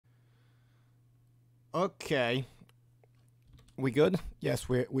Okay, we good? Yes,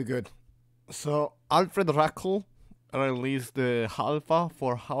 we good. So Alfred Ruckle released the alpha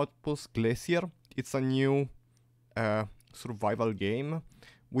for Outpost Glacier. It's a new survival game.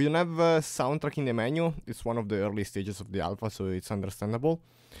 We don't have a soundtrack in the menu. It's one of the early stages of the alpha, so it's understandable.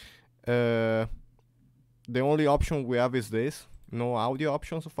 The only option we have is this. No audio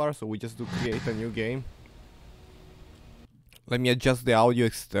option so far, so we just do create a new game. Let me adjust the audio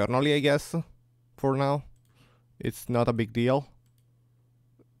externally, I guess, for now. It's not a big deal.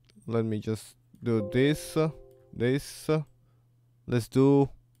 Let me just do this, this. Let's do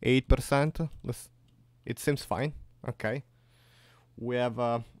 8%. It seems fine. Okay. We have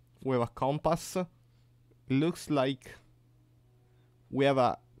a compass. Looks like we have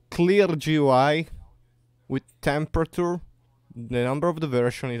a clear GUI with temperature. The number of the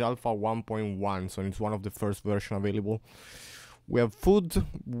version is alpha 1.1, so it's one of the first version available. We have food,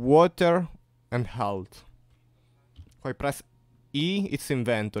 water, and health. If I press E, it's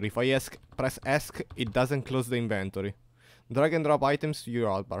inventory. If I press ESC, it doesn't close the inventory. Drag and drop items to your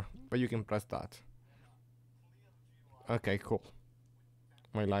hotbar, but you can press that. Okay, cool.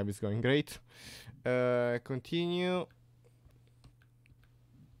 My live is going great. Continue.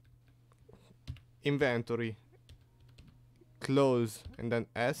 Inventory. Close and then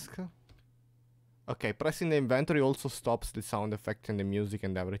ESC. Okay, pressing the inventory also stops the sound effect and the music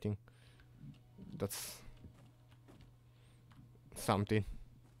and everything. That's something.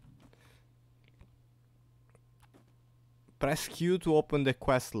 Press Q to open the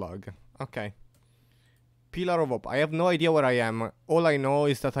quest log. Okay. Pillar of Hope. I have no idea where I am. All I know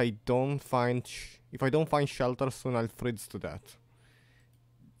is that I don't find... if I don't find shelter soon, I'll freeze to death.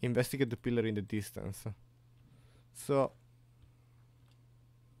 Investigate the pillar in the distance. So...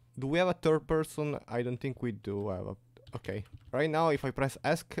 do we have a third person? I don't think we do have a... okay. Right now, if I press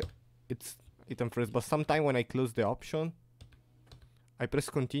ESC, it unfreezes. But sometime when I close the option, I press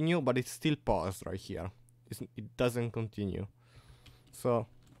continue, but it's still paused right here. It doesn't continue. So,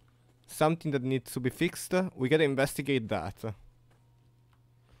 something that needs to be fixed. We gotta investigate that.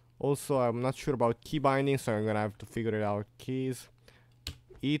 Also, I'm not sure about key binding, so I'm gonna have to figure it out. Keys.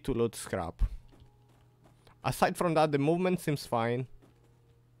 E to load scrap. Aside from that, the movement seems fine.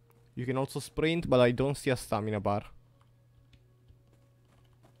 You can also sprint, but I don't see a stamina bar.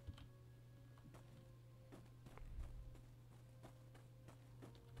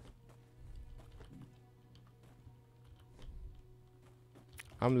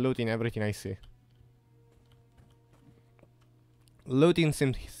 I'm looting everything I see. Looting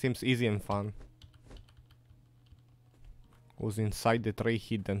seems easy and fun. Was inside the tray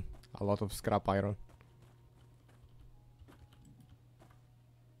hidden. A lot of scrap iron.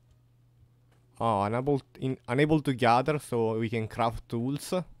 Oh, unable to gather, so we can craft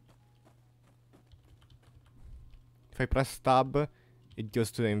tools. If I press tab, it goes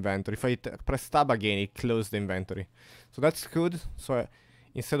to the inventory. If I press tab again, it closes the inventory. So that's good. So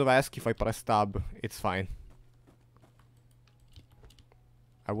instead of ESC, if I press tab, it's fine.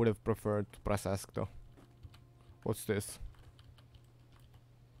 I would have preferred to press ESC though. What's this?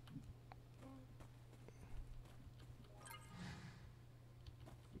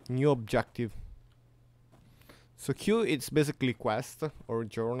 New objective. So Q, it's basically quest or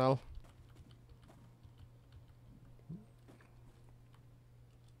journal.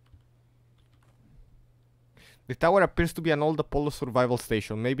 The tower appears to be an old Apollo survival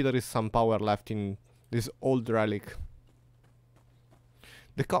station. Maybe there is some power left in this old relic.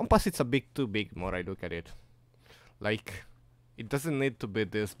 The compass is a bit too big, more I look at it. Like, it doesn't need to be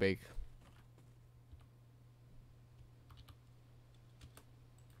this big.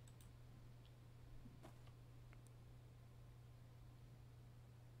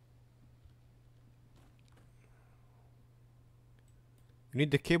 You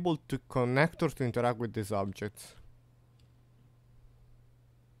need the cable to connector to interact with these objects.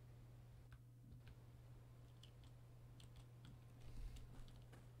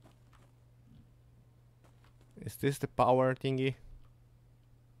 Is this the power thingy?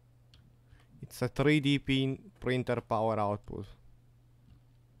 It's a 3D printer power output.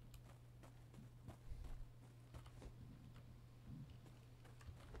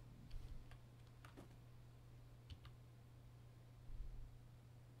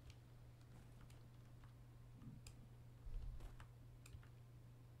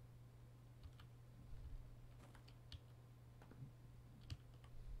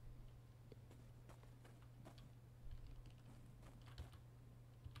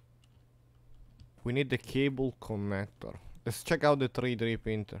 We need the cable connector. Let's check out the 3D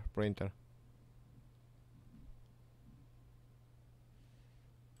printer.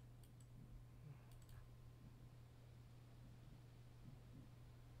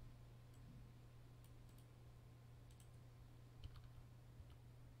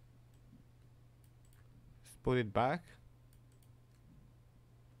 put it back.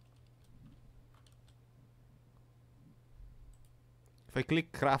 If I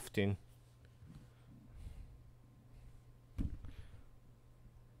click crafting,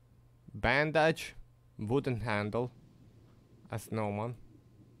 bandage, wooden handle, a snowman.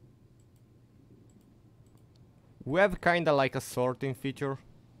 We have kinda like a sorting feature.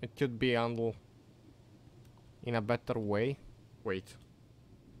 It could be handled in a better way. Wait.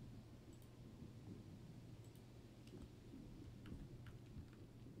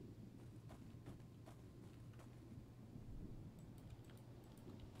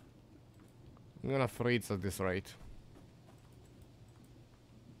 I'm gonna freeze at this rate.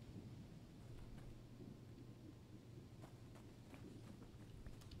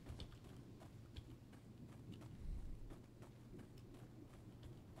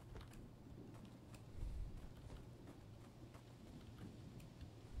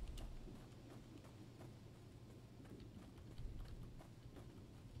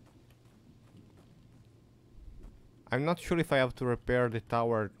 I'm not sure if I have to repair the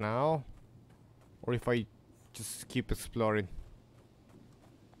tower now, or if I just keep exploring.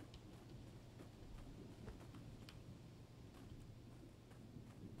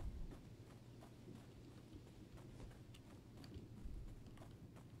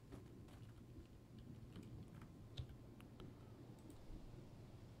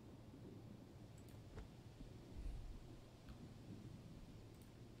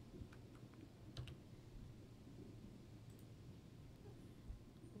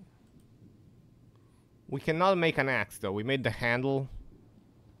 We cannot make an axe though. We made the handle.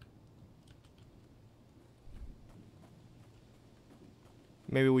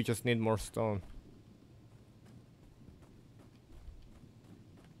 Maybe we just need more stone.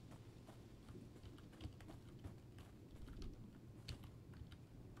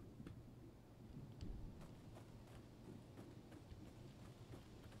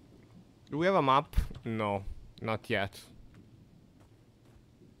 Do we have a map? No, not yet.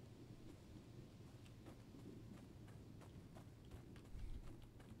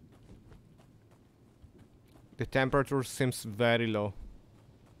 The temperature seems very low.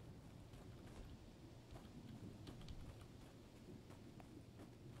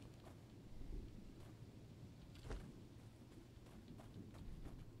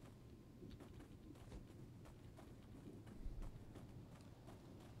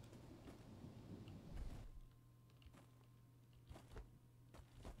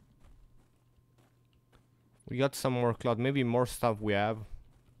 We got some more cloud, maybe more stuff we have.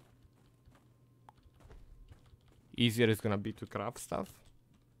 Easier it's gonna be to craft stuff.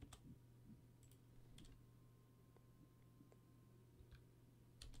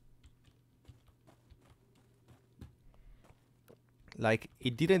 Like,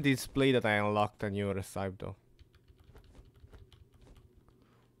 it didn't display that I unlocked a new recipe though.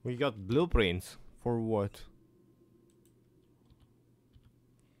 We got blueprints. For what?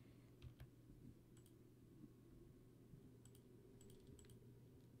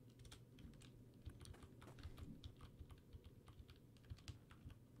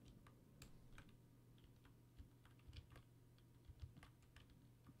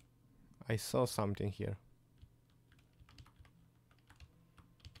 I saw something here.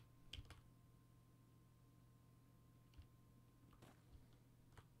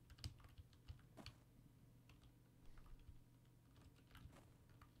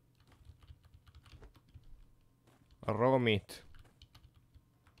 Raw meat.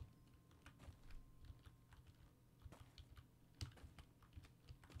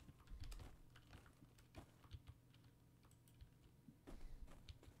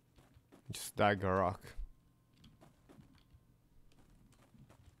 Just dagger rock.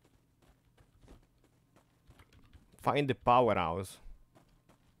 Find the powerhouse.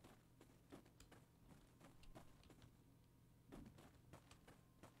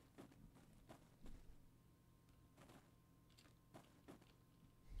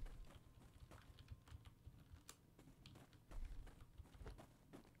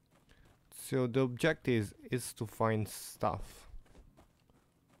 So the objective is to find stuff.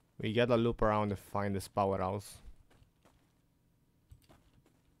 We gotta loop around to find this powerhouse.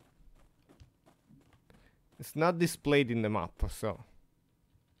 It's not displayed in the map, so.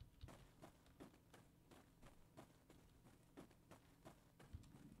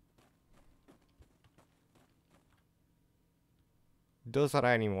 Those are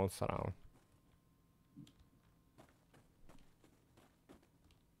animals around.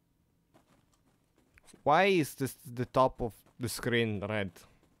 Why is this the top of the screen red?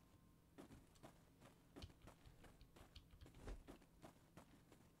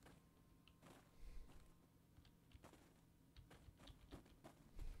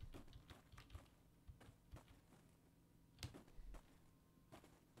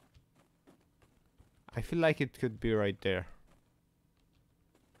 I feel like it could be right there.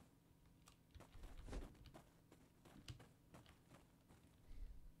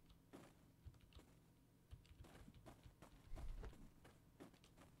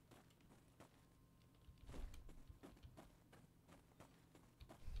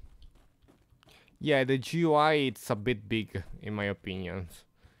 Yeah, the GUI, it's a bit big, in my opinion.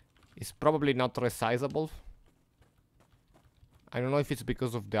 It's probably not resizable. I don't know if it's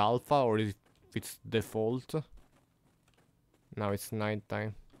because of the alpha or if it's default. Now it's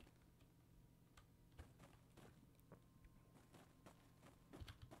nighttime.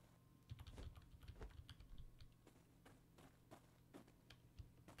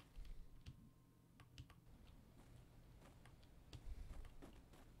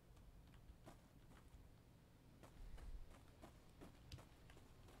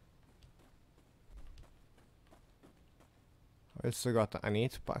 I also got an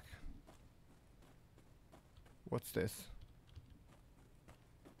 8-pack. What's this?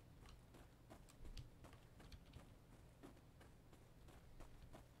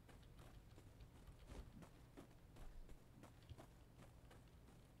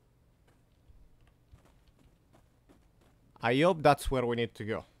 I hope that's where we need to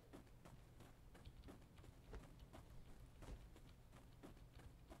go.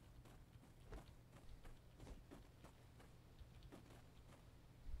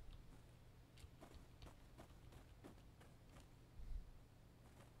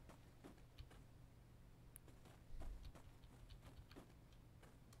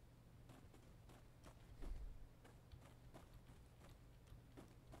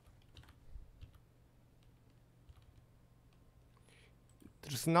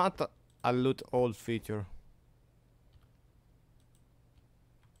 There's not a loot all feature.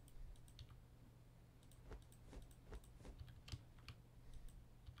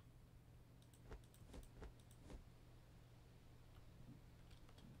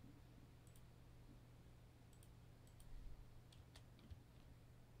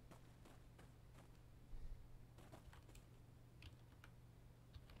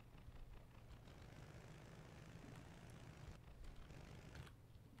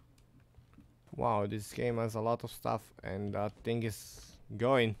 Wow, this game has a lot of stuff and that thing is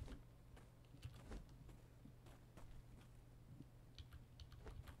going.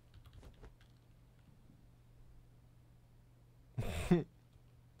 It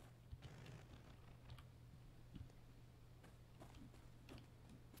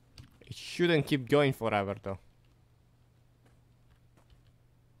shouldn't keep going forever though.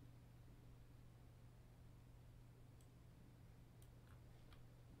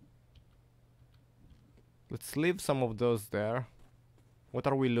 Let's leave some of those there. What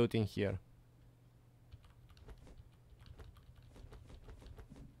are we looting here?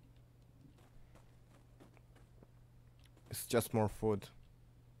 It's just more food.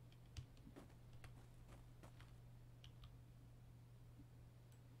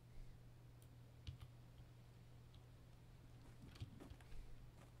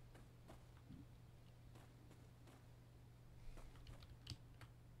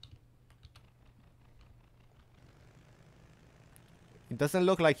 It doesn't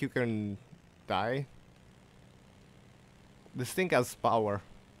look like you can die. This thing has power.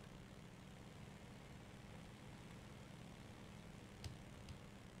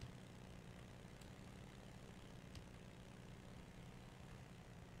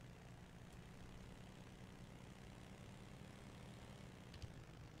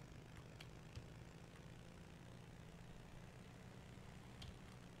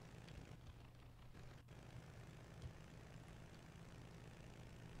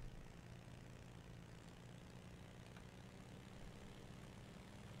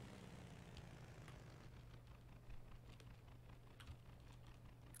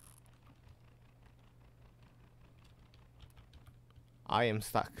 I am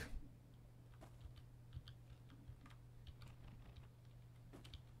stuck.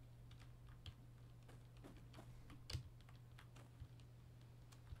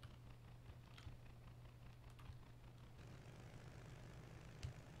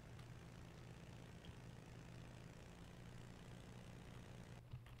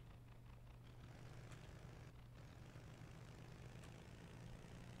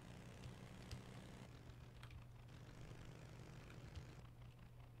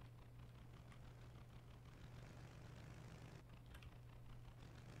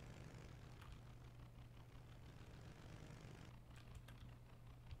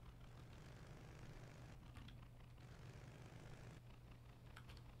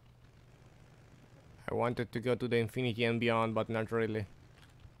 I wanted to go to the infinity and beyond, but not really.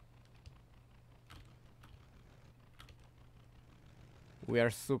 We are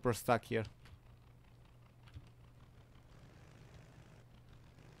super stuck here.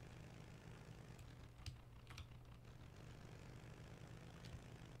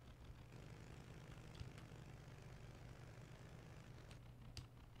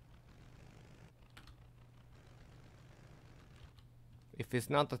 If it's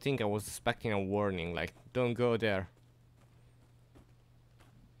not a thing, I was expecting a warning, like, don't go there.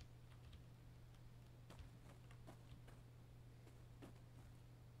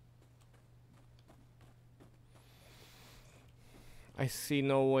 I see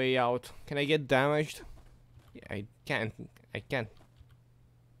no way out. Can I get damaged? Yeah, I can't. I can't.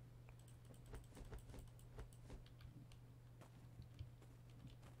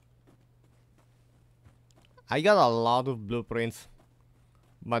 I got a lot of blueprints,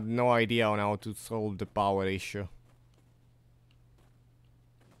 but no idea on how to solve the power issue.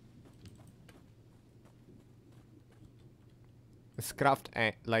 Let's craft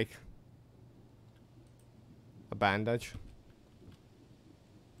like a bandage.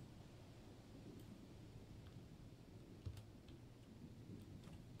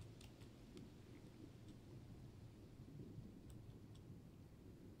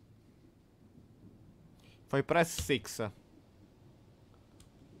 If I press 6,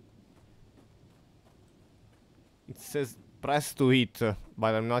 it says press to eat,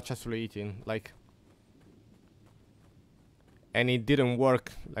 but I'm not actually eating, like, and it didn't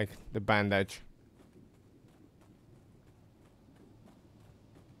work, like, the bandage.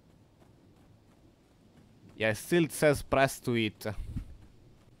 Yeah, it still says press to eat.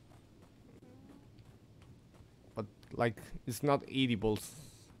 But, like, it's not eatable.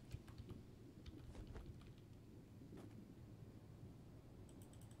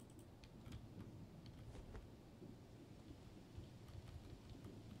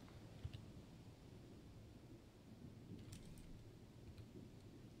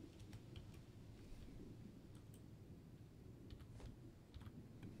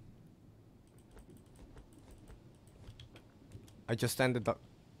 I just ended up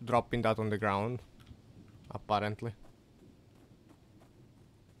dropping that on the ground, apparently.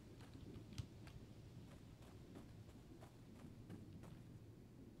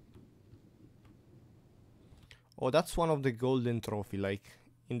 Oh, that's one of the golden trophy, like,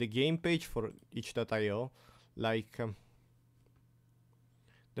 in the game page for itch.io, like,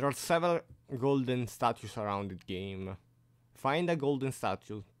 there are several golden statues around the game. Find a golden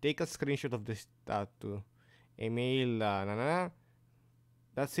statue, take a screenshot of the statue, email, na na na.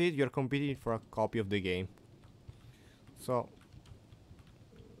 That's it, you're competing for a copy of the game. So,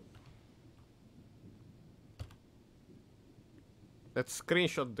 let's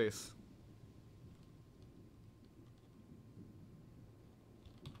screenshot this.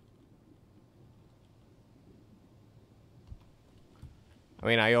 I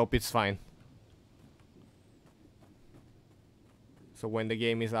mean, I hope it's fine. So when the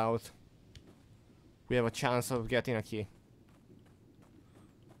game is out, we have a chance of getting a key.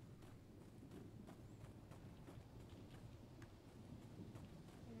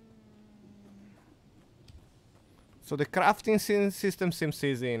 So the crafting system seems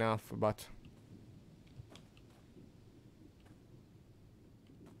easy enough, but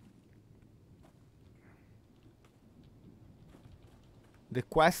the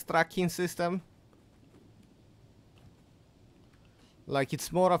quest tracking system, like,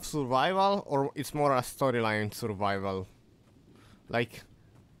 it's more of survival or it's more a storyline survival, like,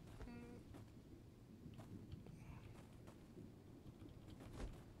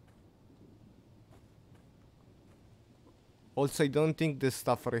 also I don't think this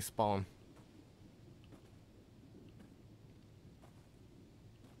stuff respawn.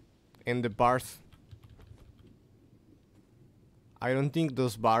 And the bars, I don't think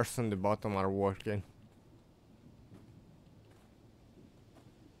those bars on the bottom are working.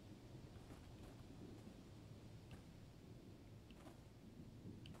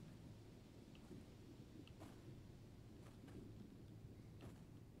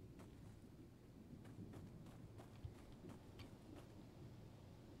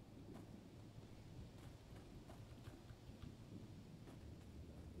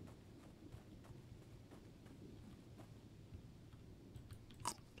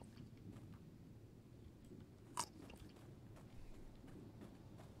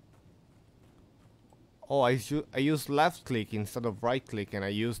 Oh, I used left click instead of right click, and I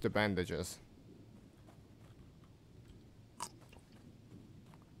used the bandages.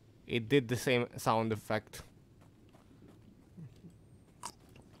 It did the same sound effect.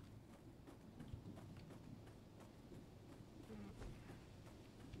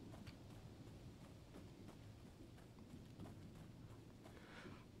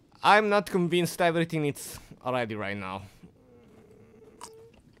 I'm not convinced everything is ready right now.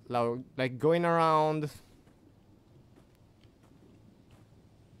 Like going around.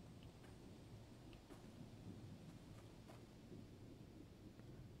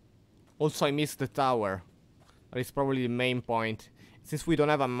 Also, I missed the tower. That is probably the main point. Since we don't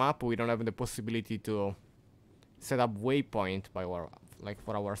have a map, we don't have the possibility to set up waypoint by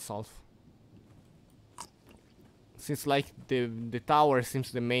for ourselves. Since like the tower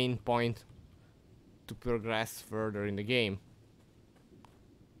seems the main point to progress further in the game,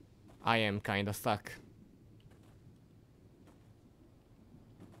 I am kinda stuck.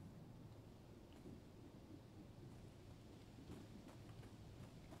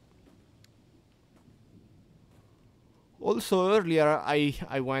 Also earlier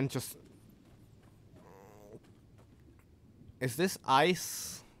I went just... Is this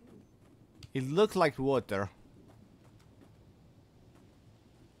ice? It looked like water.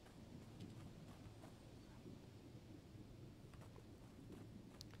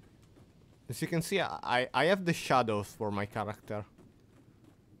 As you can see, I have the shadows for my character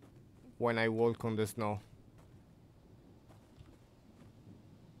when I walk on the snow.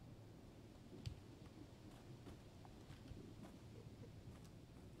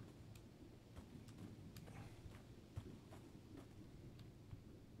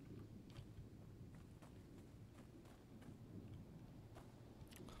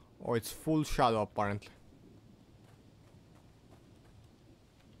 Oh, it's full shadow apparently.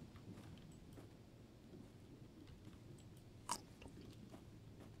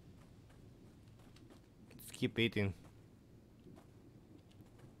 Let's keep eating.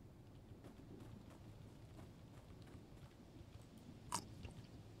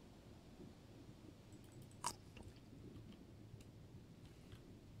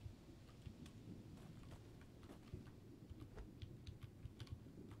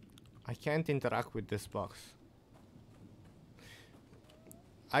 I can't interact with this box.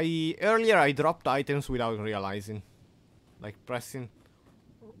 Earlier I dropped items without realizing. Like pressing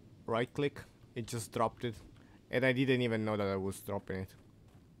right click, it just dropped it. And I didn't even know that I was dropping it.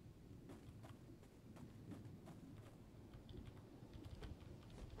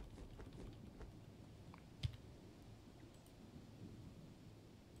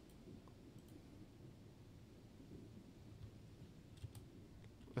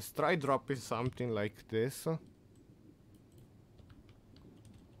 Let's try dropping something like this. I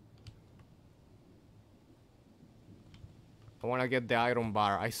wanna get the iron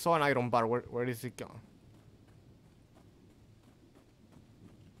bar. I saw an iron bar. Where is it gone?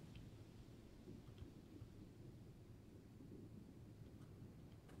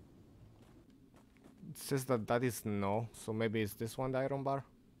 It says that that is no. So maybe it's this one, the iron bar?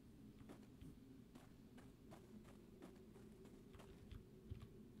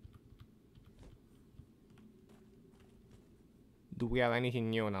 Do we have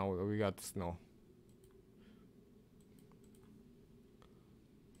anything new now? We got snow.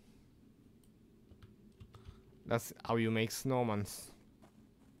 That's how you make snowmans.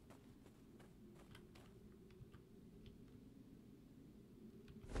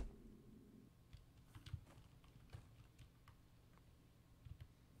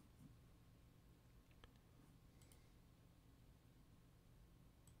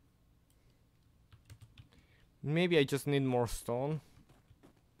 Maybe I just need more stone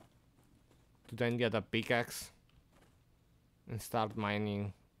to then get a pickaxe and start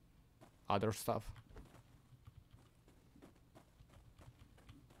mining other stuff.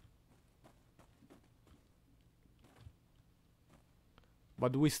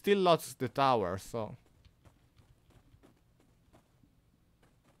 But we still lost the tower, so...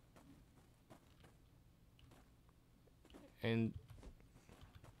 And...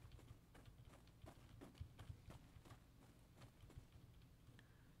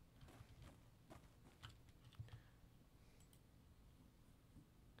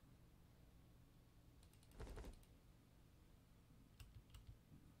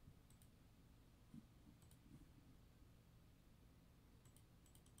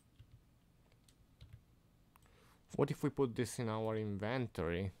 What if we put this in our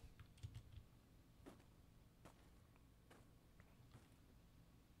inventory?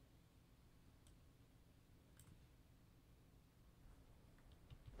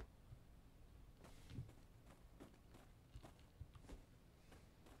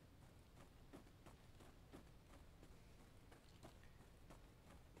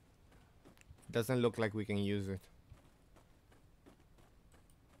 Doesn't look like we can use it.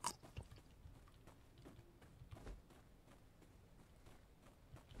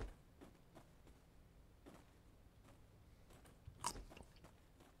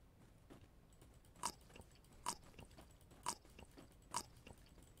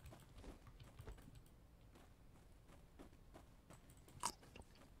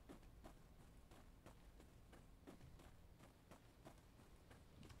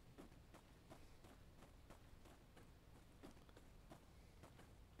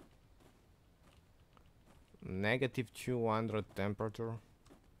 Negative 200 temperature.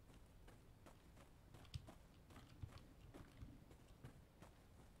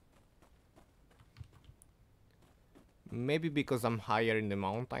 Maybe because I'm higher in the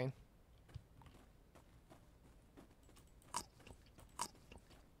mountain.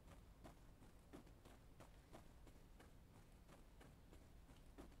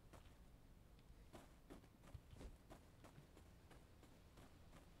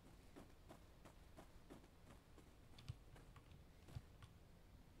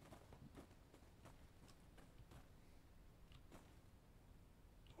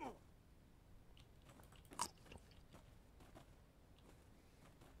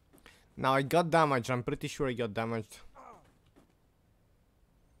 Now I got damaged, I'm pretty sure I got damaged.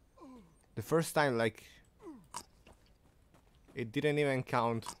 The first time, like, it didn't even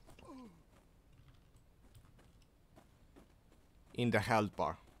count in the health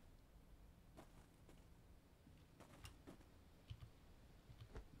bar.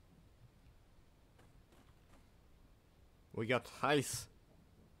 We got ice.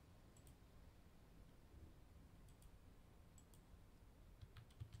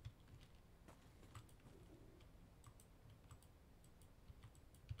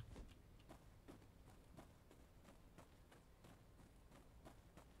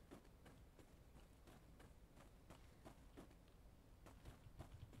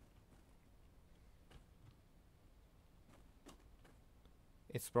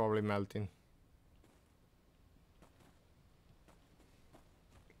 It's probably melting.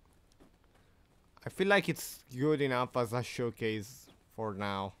 I feel like it's good enough as a showcase for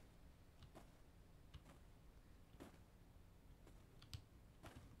now.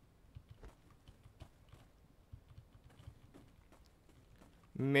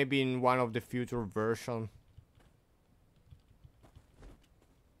 Maybe in one of the future versions.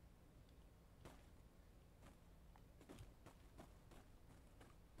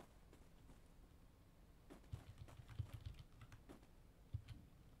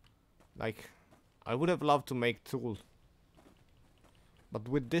 Like, I would have loved to make tools. But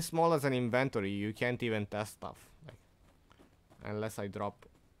with this small as an inventory, you can't even test stuff. Like, unless I drop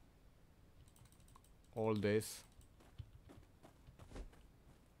all this.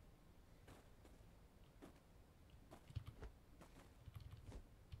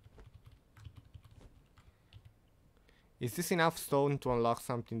 Is this enough stone to unlock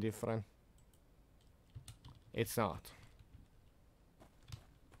something different? It's not.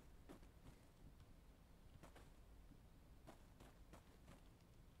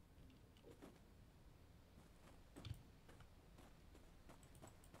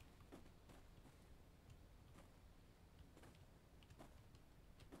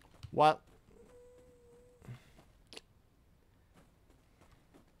 Well,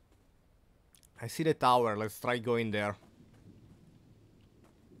 I see the tower, let's try going there.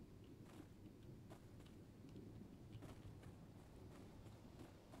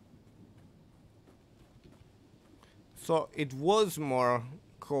 So it was more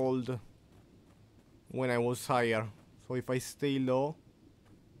cold when I was higher. So if I stay low,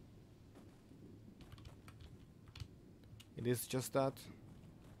 it is just that.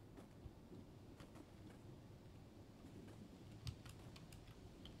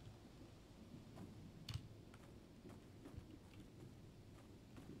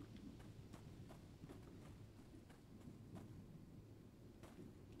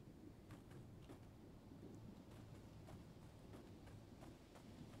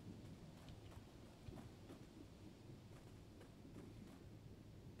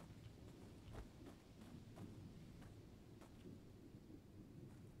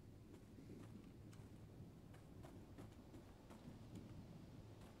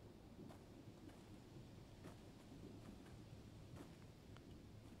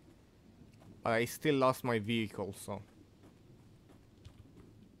 But I still lost my vehicle, so.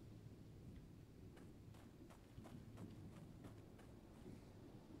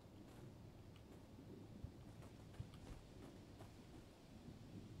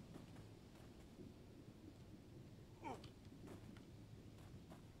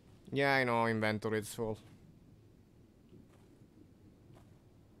 Yeah, I know, inventory is full.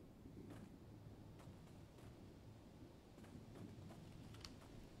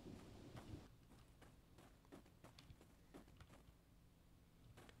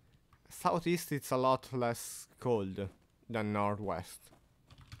 Southeast it's a lot less cold than northwest.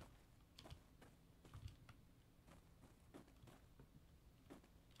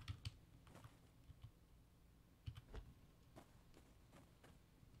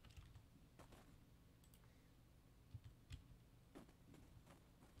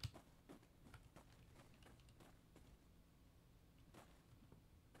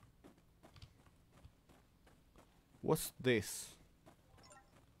 What's this?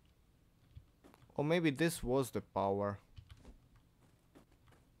 Or maybe this was the power.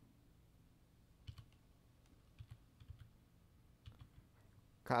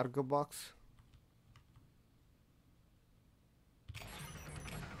 Cargo box.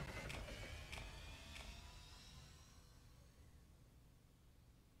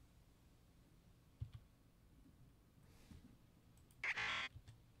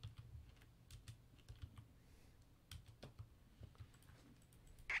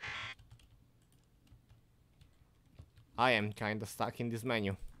 I am kinda stuck in this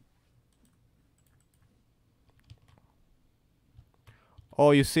menu. Oh,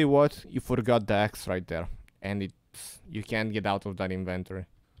 you see what? You forgot the X right there. And you can't get out of that inventory.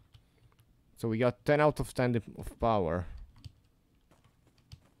 So we got 10 out of 10 of power.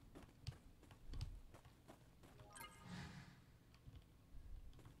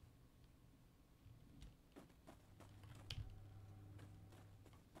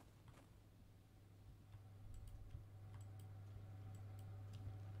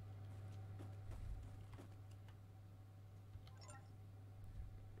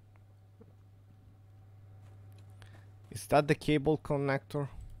 Is that the cable connector?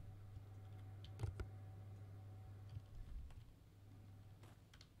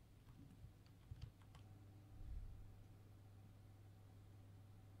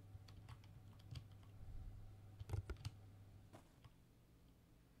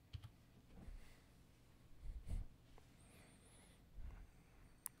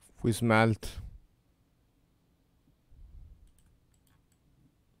 We smelt.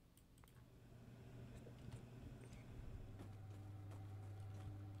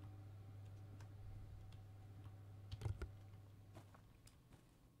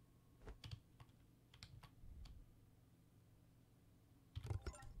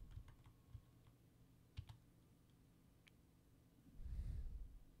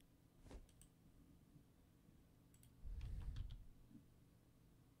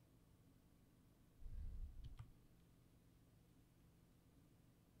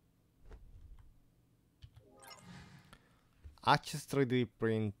 Access 3D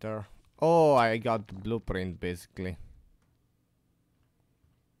printer. Oh, I got the blueprint basically.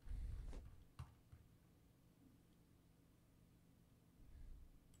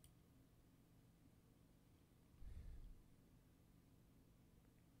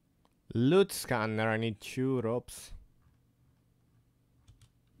 Loot scanner, I need 2 ropes.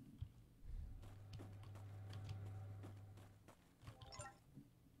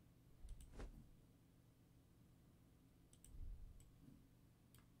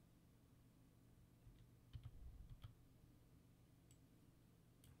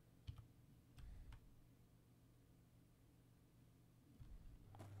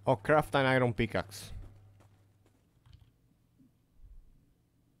 Oh, craft an iron pickaxe.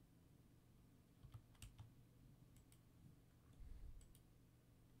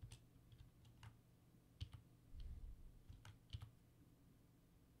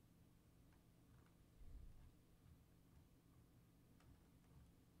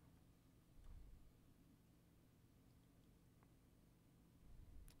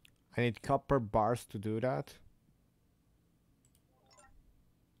 I need copper bars to do that.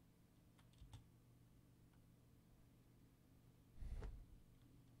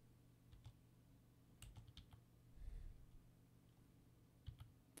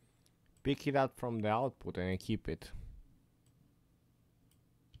 Pick it up from the output and I keep it.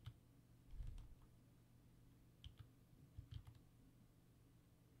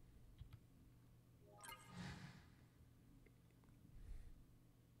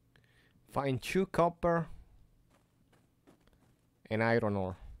 Find 2 copper and iron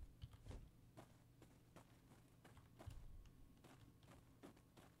ore.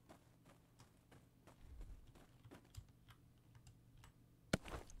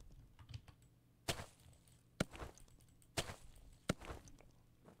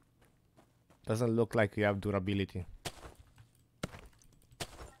 Doesn't look like you have durability.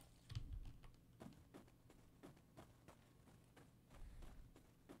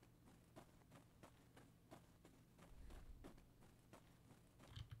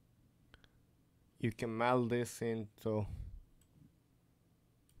 You can melt this into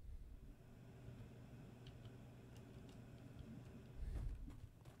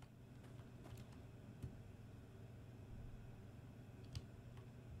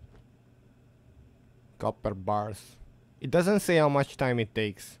copper bars. It doesn't say how much time it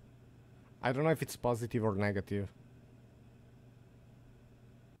takes. I don't know if it's positive or negative.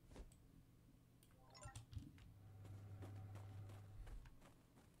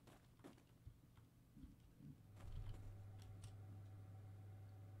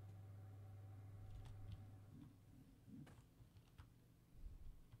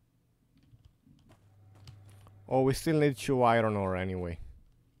 Oh, we still need 2 iron ore anyway.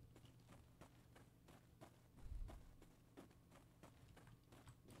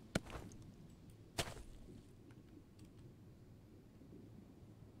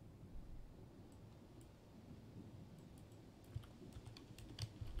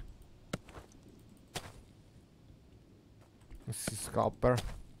 This is copper.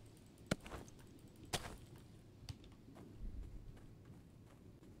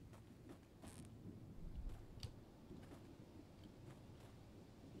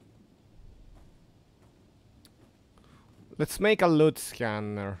 Let's make a loot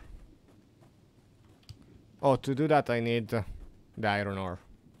scanner. Oh, to do that I need the iron ore.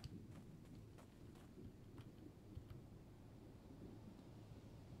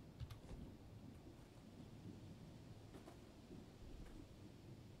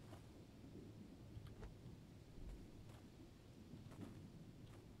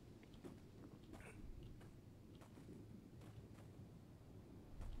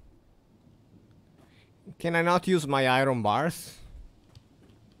 Can I not use my iron bars?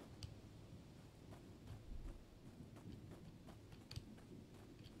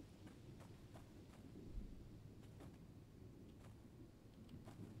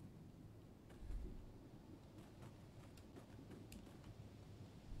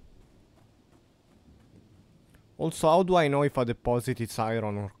 Also, how do I know if a deposit is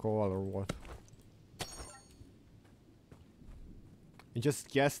iron or coal or what? I just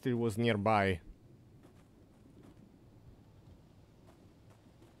guessed it was nearby.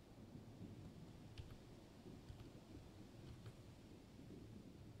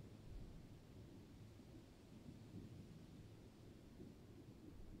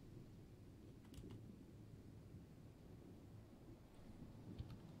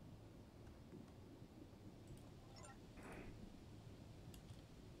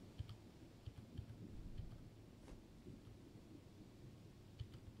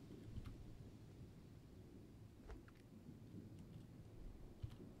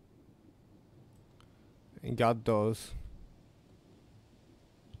 I got those.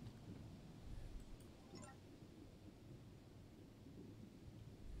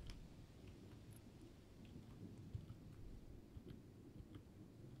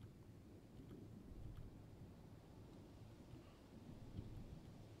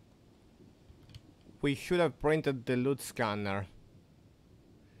 We should have printed the loot scanner.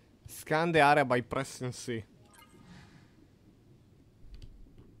 Scan the area by pressing C.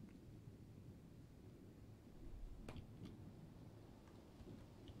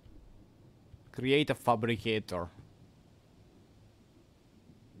 Create a fabricator.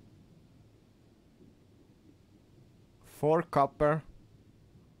 4 copper.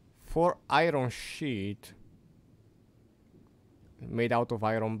 4 iron sheet. Made out of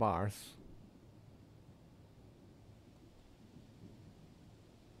iron bars.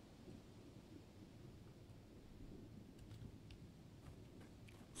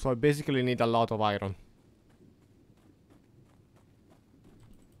 So I basically need a lot of iron.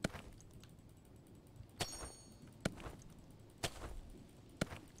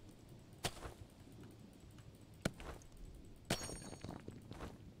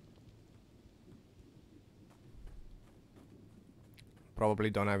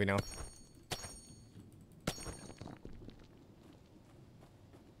 Probably don't have enough.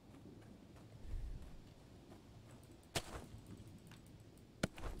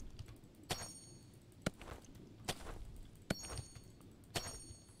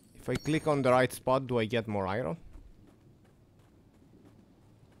 If I click on the right spot, do I get more iron?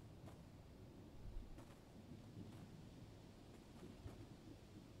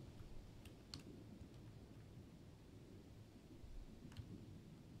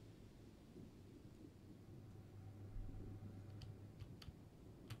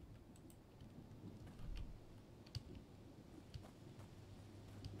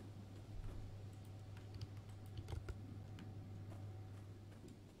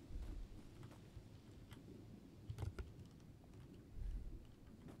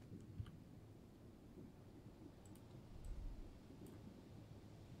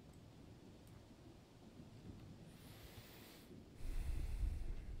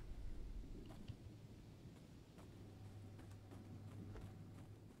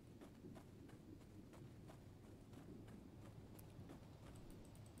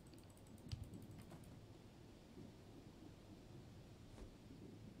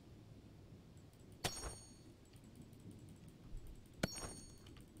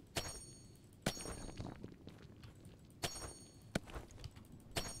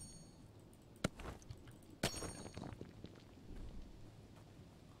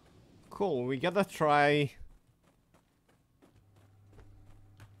 Cool, we gotta try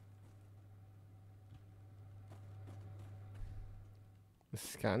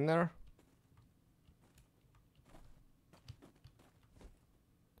scanner.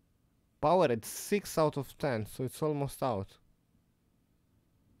 Power at 6 out of 10, so it's almost out.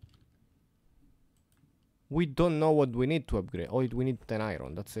 We don't know what we need to upgrade. Oh, we need 10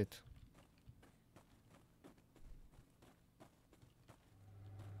 iron, that's it.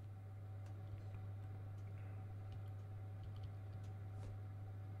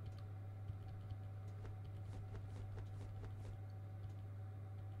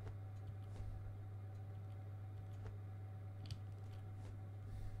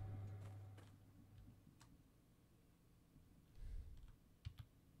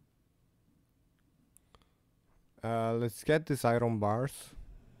 Let's get these iron bars.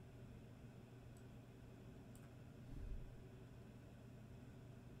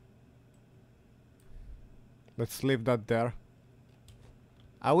 Let's leave that there.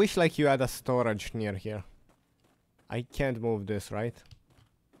 I wish like you had a storage near here. I can't move this, right?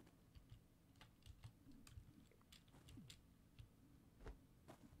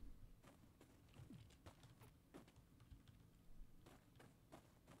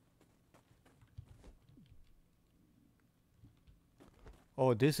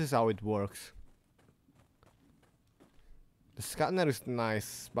 Oh, this is how it works. The scanner is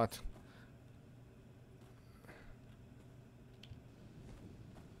nice, but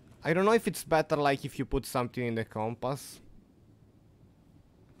I don't know if it's better like if you put something in the compass.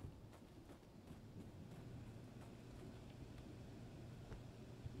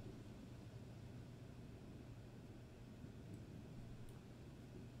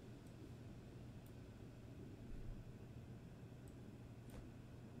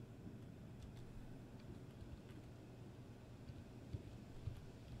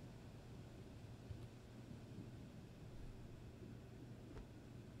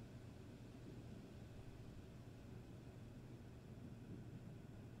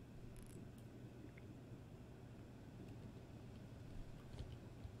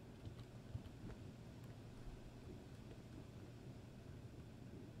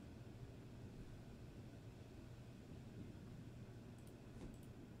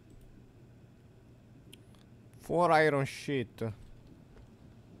 Four iron sheet.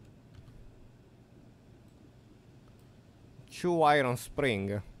 Two iron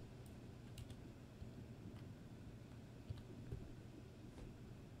spring.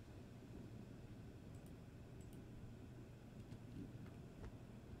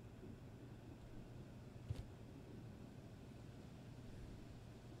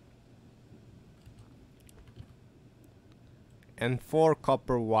 And 4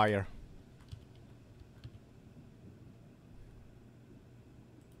 copper wire.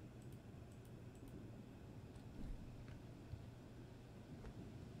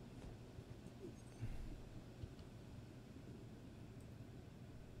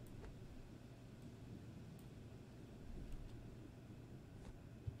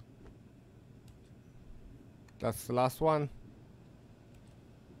 That's the last one.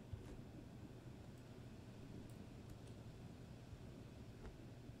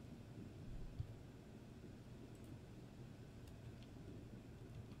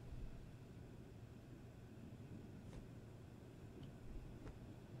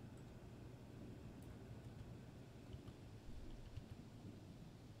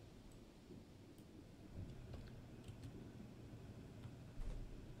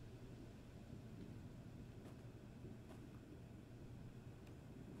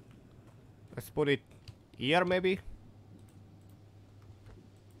 Let's put it here maybe.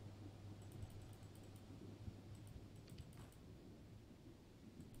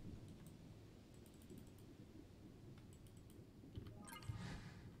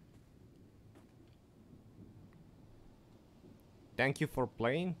 Thank you for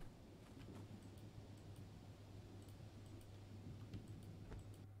playing.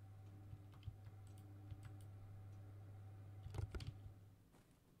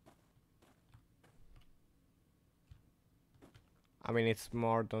 I mean, it's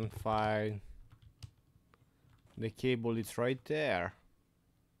more than fine. The cable is right there.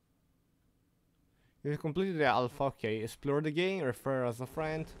 You've completed the alpha, okay. Explore the game, refer as a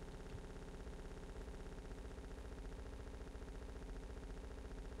friend.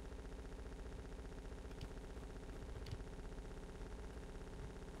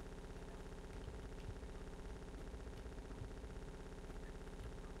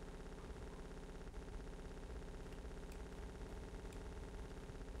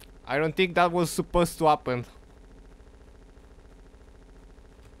 I don't think that was supposed to happen.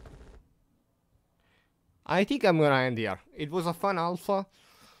 I think I'm gonna end here. It was a fun alpha.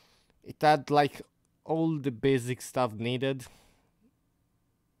 It had like all the basic stuff needed.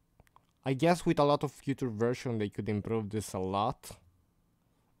 I guess with a lot of future version they could improve this a lot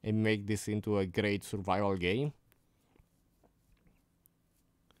and make this into a great survival game.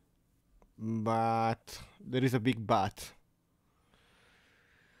 But there is a big but.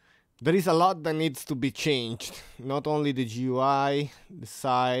 There is a lot that needs to be changed. Not only the GUI, the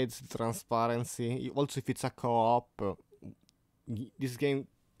sides, the transparency. Also, if it's a co-op, this game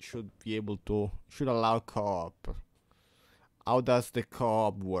should allow co-op. How does the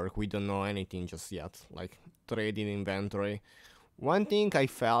co-op work? We don't know anything just yet. Like trading inventory. One thing I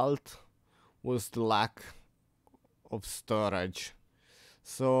felt was the lack of storage.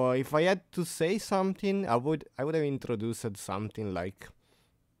 So if I had to say something, I would have introduced something like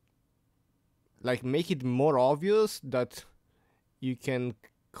make it more obvious that you can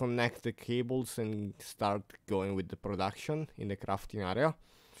connect the cables and start going with the production in the crafting area.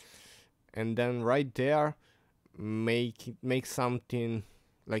 And then right there, make something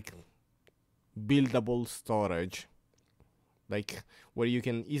like buildable storage, like where you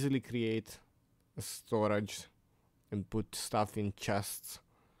can easily create a storage and put stuff in chests,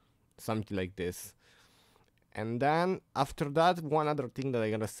 something like this. And then after that, one other thing that I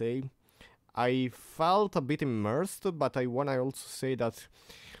gotta say, I felt a bit immersed, but I wanna also say that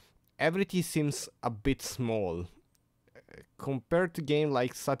everything seems a bit small. Compared to game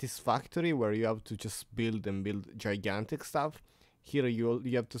like Satisfactory, where you have to just build and build gigantic stuff, here you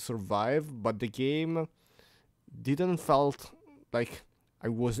have to survive, but the game didn't felt like I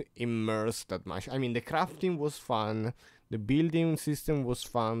was immersed that much. I mean, the crafting was fun, the building system was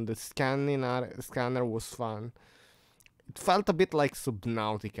fun, the scanner was fun. It felt a bit like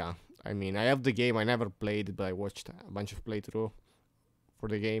Subnautica. I mean, I have the game, I never played it, but I watched a bunch of playthrough for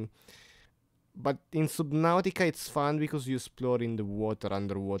the game. But in Subnautica it's fun because you explore in the water,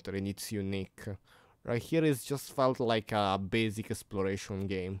 underwater, and it's unique. Right here it just felt like a basic exploration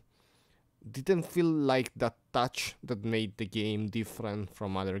game. Didn't feel like that touch that made the game different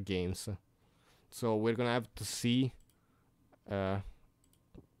from other games. So we're gonna have to see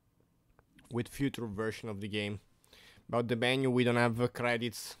with future version of the game. About the menu, we don't have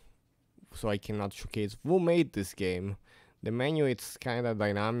credits, so I cannot showcase who made this game. The menu, it's kind of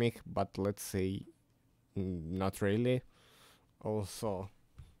dynamic, but let's say not really. Also,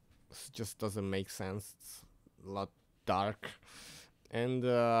 it just doesn't make sense. It's a lot dark. And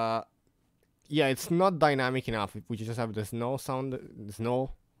yeah, it's not dynamic enough. If we just have the snow sound, the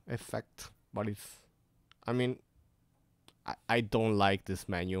snow effect, but it's, I mean, I don't like this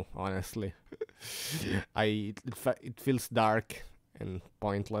menu, honestly. It feels dark and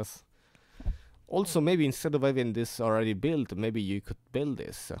pointless. Also, maybe instead of having this already built, maybe you could build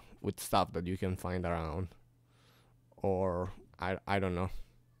this with stuff that you can find around. Or, I don't know.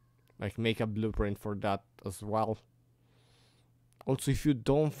 Like, make a blueprint for that as well. Also, if you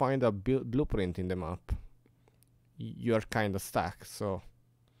don't find a blueprint in the map, you're kind of stuck, so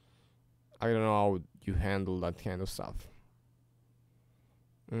I don't know how you handle that kind of stuff.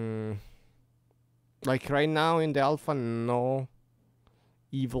 Like, right now in the alpha, no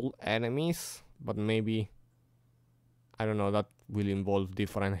evil enemies. But maybe, I don't know, that will involve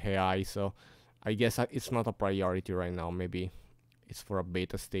different AI, so I guess it's not a priority right now. Maybe it's for a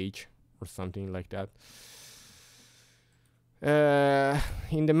beta stage or something like that.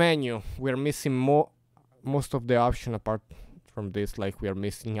 In the menu, we're missing most of the option apart from this. Like, we are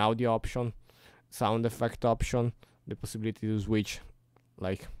missing audio option, sound effect option, the possibility to switch,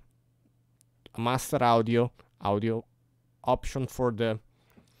 like, a master audio option for the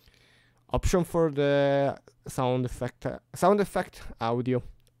sound effect audio,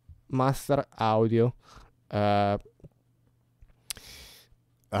 master audio,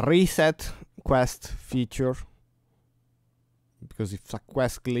 reset quest feature, because if it's a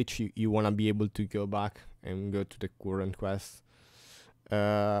quest glitch, you want to be able to go back and go to the current quest.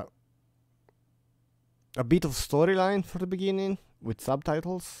 A bit of storyline for the beginning with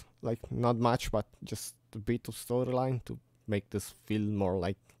subtitles, like not much, but just a bit of storyline to make this feel more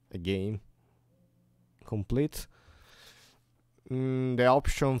like a game complete. The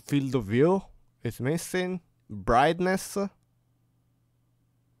option field of view is missing. Brightness,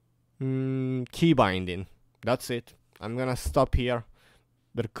 key binding. That's it. I'm gonna stop here.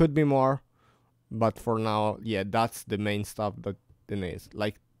 There could be more, but for now, yeah, that's the main stuff that it is.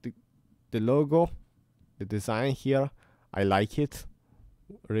 Like the logo, the design here, I like it.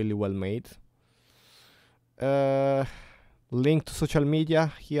 Really well made. Link to social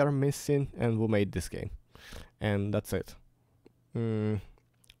media here missing, and who made this game, and that's it.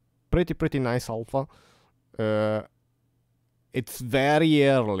 Pretty nice alpha. It's very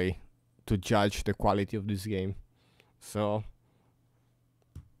early to judge the quality of this game, so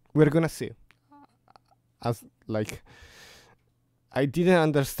We're gonna see. As like, I didn't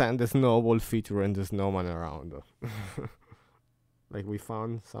understand the snowball feature and the snowman around. Like, we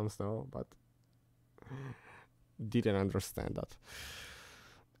found some snow, but didn't understand that.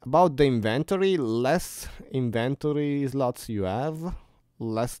 About the inventory, less inventory slots you have,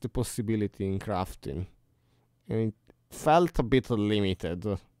 less the possibility in crafting. And it felt a bit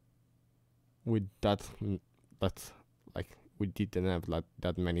limited with that, but like we didn't have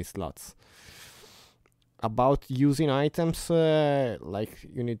that many slots. About using items, like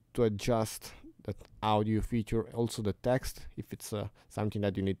you need to adjust that audio feature, also the text. If it's something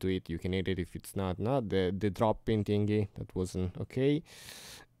that you need to eat, you can eat it. If it's not, the dropping thingy, that wasn't okay.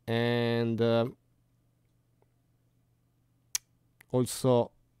 And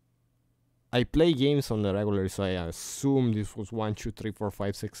also, I play games on the regular, so I assume this was 1, 2, 3, 4,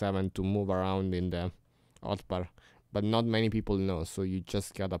 5, 6, 7 to move around in the hotbar. But not many people know, so you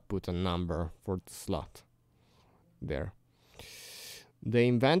just gotta put a number for the slot there. The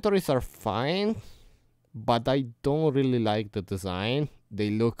inventories are fine, but I don't really like the design. They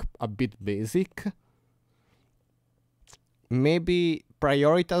look a bit basic. Maybe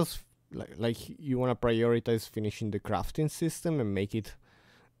prioritize, like you want to prioritize finishing the crafting system and make it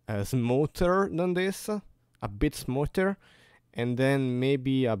smoother than this, a bit smoother, and then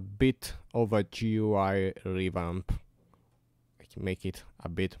maybe a bit of a GUI revamp. Like make it a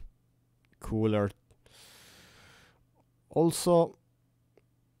bit cooler. Also,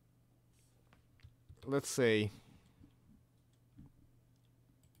 let's say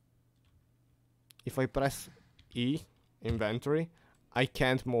if I press E, inventory, I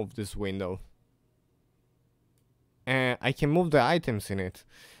can't move this window. I can move the items in it,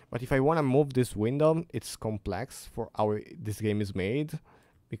 but if I want to move this window, it's complex for how this game is made,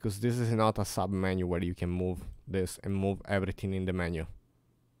 because this is not a sub menu where you can move this and move everything in the menu.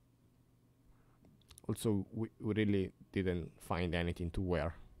 Also, we really didn't find anything to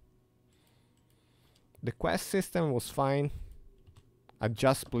wear. The quest system was fine.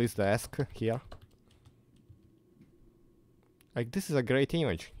 Adjust please desk here. Like, this is a great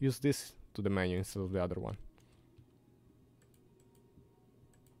image. Use this to the menu instead of the other one.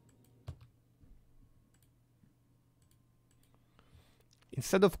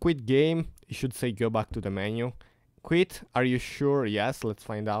 Instead of quit game, you should say go back to the menu. Quit, are you sure? Yes, let's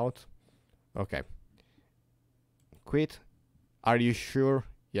find out. Okay. Quit, are you sure?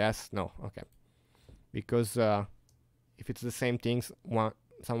 Yes, no, okay. Because if it's the same things,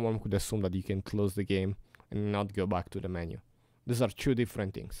 someone could assume that you can close the game and not go back to the menu. These are two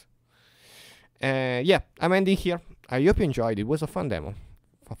different things. Yeah, I'm ending here. I hope you enjoyed. It was a fun demo.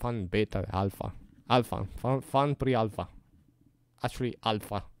 A fun beta, alpha. Fun pre-alpha. Actually,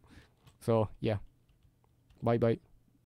 alpha. So, yeah. Bye-bye.